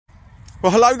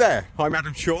Well, hello there, I'm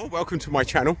Adam Shaw, welcome to my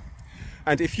channel.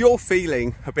 And if you're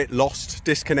feeling a bit lost,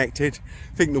 disconnected,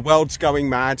 think the world's going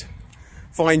mad,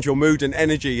 find your mood and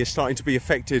energy is starting to be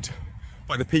affected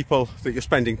by the people that you're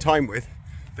spending time with,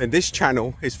 then this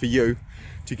channel is for you,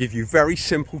 to give you very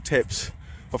simple tips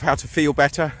of how to feel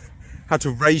better, how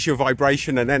to raise your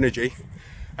vibration and energy,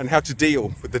 and how to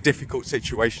deal with the difficult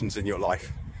situations in your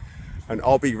life. And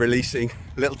I'll be releasing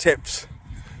little tips,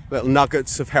 little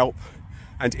nuggets of help,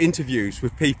 and interviews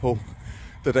with people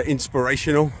that are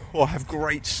inspirational or have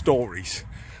great stories.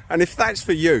 And if that's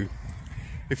for you,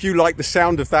 if you like the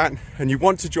sound of that and you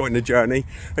want to join the journey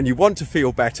and you want to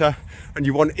feel better and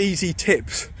you want easy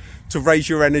tips to raise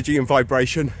your energy and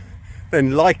vibration,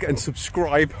 then like and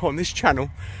subscribe on this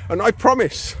channel, and I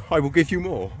promise I will give you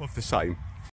more of the same.